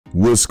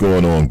What's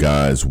going on,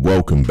 guys?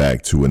 Welcome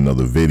back to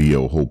another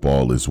video. Hope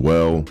all is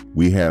well.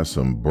 We have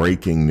some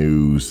breaking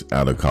news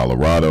out of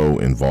Colorado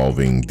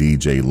involving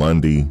DJ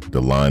Lundy,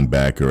 the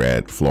linebacker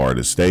at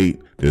Florida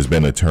State. There's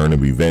been a turn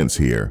of events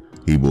here.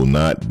 He will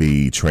not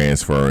be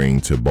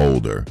transferring to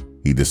Boulder.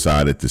 He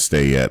decided to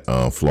stay at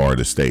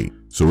Florida State.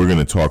 So we're going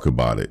to talk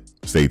about it.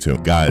 Stay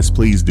tuned. Guys,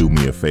 please do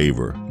me a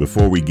favor.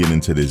 Before we get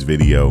into this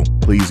video,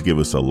 please give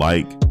us a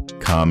like,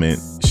 comment,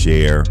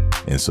 share,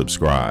 and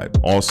subscribe.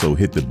 Also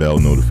hit the bell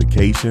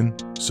notification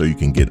so you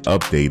can get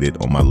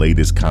updated on my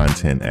latest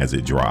content as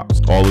it drops.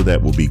 All of that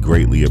will be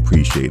greatly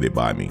appreciated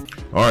by me.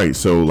 All right,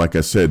 so like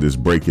I said, there's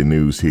breaking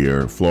news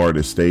here.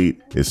 Florida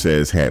State, it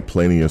says, had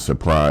plenty of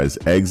surprise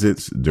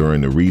exits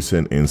during the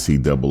recent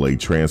NCAA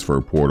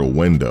transfer portal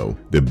window.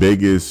 The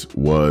biggest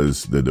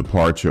was the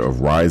departure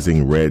of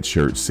rising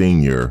redshirt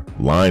senior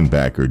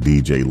linebacker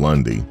DJ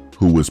Lundy,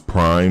 who was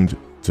primed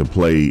to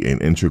play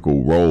an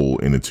integral role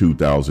in the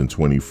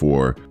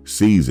 2024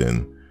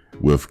 season,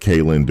 with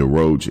Kalen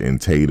DeRoche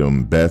and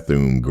Tatum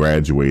Bethune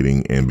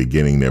graduating and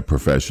beginning their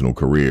professional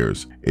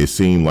careers. It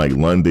seemed like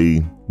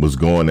Lundy was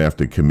gone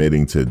after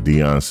committing to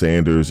Deion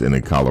Sanders and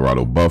the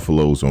Colorado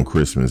Buffaloes on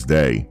Christmas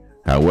Day.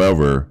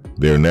 However,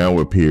 there now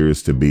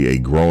appears to be a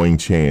growing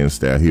chance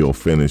that he'll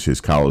finish his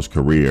college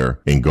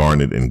career in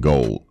garnet and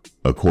gold,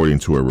 according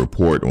to a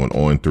report on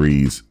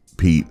On3's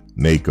Pete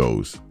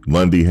Nakos.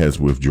 Lundy has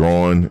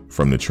withdrawn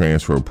from the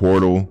transfer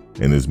portal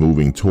and is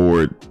moving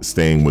toward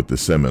staying with the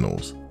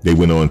Seminoles. They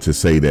went on to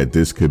say that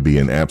this could be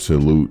an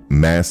absolute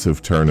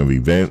massive turn of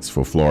events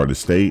for Florida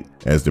State,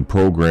 as the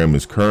program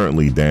is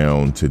currently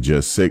down to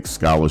just 6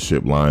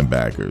 scholarship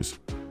linebackers.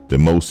 The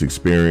most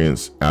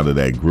experienced out of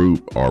that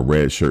group are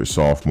redshirt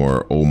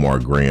sophomore Omar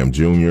Graham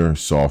Jr.,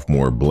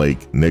 sophomore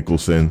Blake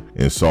Nicholson,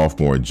 and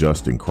sophomore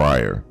Justin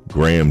Cryer.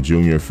 Graham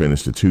Jr.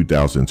 finished the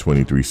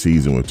 2023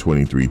 season with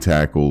 23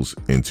 tackles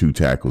and 2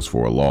 tackles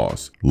for a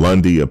loss.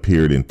 Lundy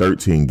appeared in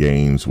 13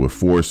 games with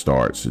 4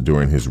 starts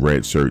during his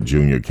redshirt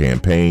junior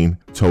campaign,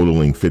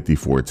 totaling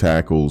 54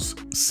 tackles,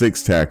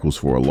 6 tackles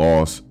for a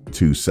loss,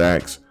 2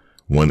 sacks,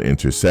 1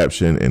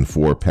 interception, and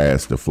 4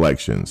 pass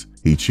deflections.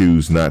 He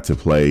chose not to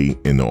play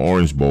in the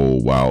Orange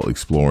Bowl while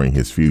exploring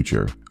his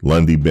future.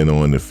 Lundy been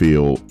on the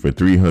field for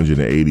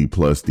 380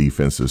 plus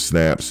defensive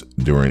snaps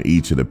during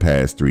each of the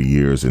past 3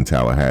 years in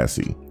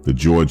Tallahassee. The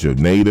Georgia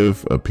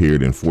native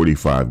appeared in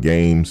 45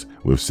 games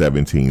with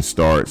 17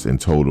 starts and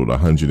totaled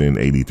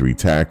 183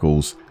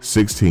 tackles,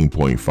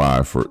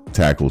 16.5 for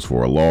tackles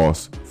for a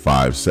loss,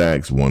 5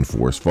 sacks, 1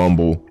 forced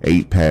fumble,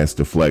 8 pass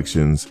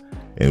deflections,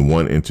 and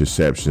 1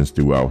 interception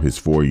throughout his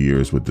 4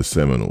 years with the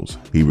Seminoles.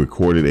 He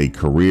recorded a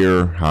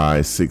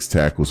career-high 6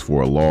 tackles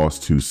for a loss,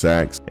 2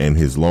 sacks, and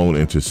his lone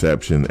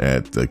interception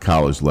at the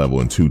college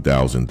level in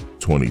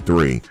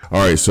 2023.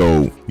 All right,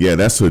 so yeah,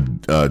 that's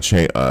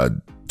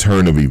a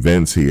turn of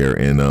events here,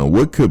 and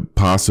what could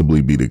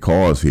possibly be the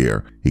cause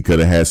here? He could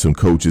have had some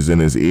coaches in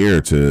his ear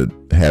to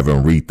have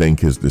him rethink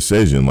his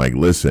decision. Like,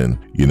 listen,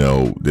 you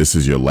know,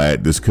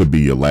 this could be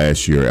your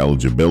last year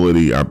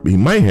eligibility. He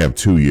might have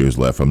 2 years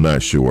left, I'm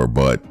not sure,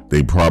 but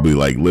they probably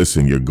like,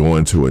 listen, you're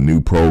going to a new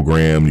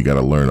program, you got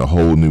to learn a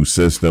whole new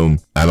system.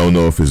 I don't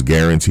know if it's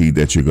guaranteed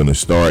that you're going to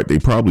start. They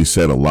probably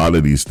said a lot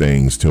of these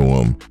things to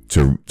him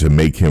to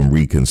make him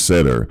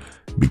reconsider,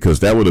 because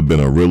that would have been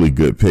a really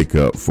good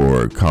pickup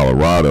for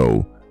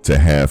Colorado to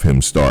have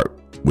him start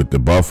with the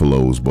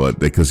Buffaloes, but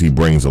because he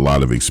brings a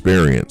lot of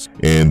experience.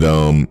 And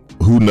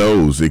who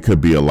knows, it could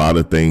be a lot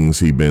of things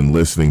he'd been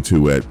listening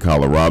to at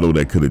Colorado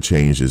that could have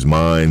changed his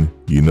mind.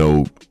 You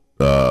know,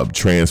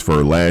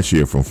 transfer last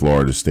year from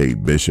Florida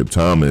State, Bishop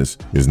Thomas,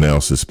 is now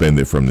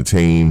suspended from the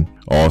team.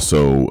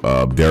 Also,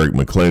 Derek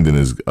McClendon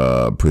is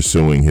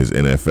pursuing his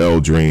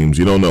NFL dreams.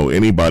 You don't know,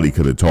 anybody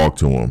could have talked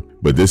to him,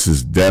 but this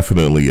is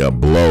definitely a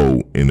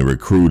blow in the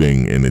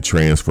recruiting and the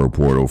transfer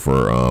portal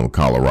for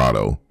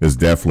Colorado. It's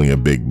definitely a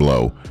big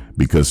blow,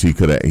 because he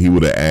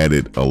would have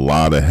added a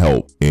lot of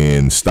help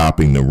in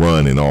stopping the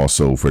run and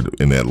also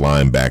in that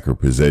linebacker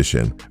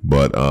position.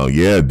 But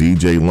yeah,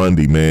 DJ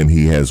Lundy, man,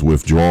 he has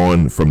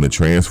withdrawn from the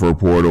transfer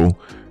portal.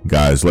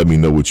 Guys, let me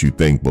know what you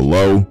think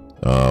below.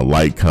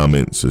 Like,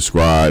 comment,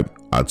 subscribe.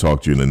 I'll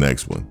talk to you in the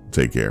next one.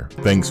 Take care.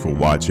 Thanks for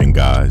watching,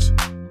 guys.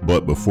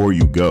 But before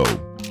you go,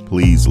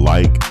 please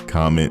like,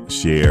 comment,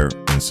 share,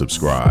 and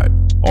subscribe.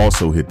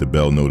 Also hit the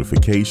bell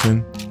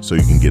notification so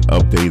you can get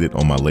updated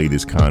on my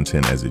latest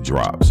content as it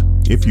drops.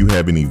 If you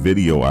have any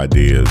video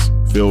ideas,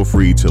 feel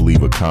free to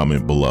leave a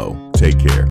comment below. Take care.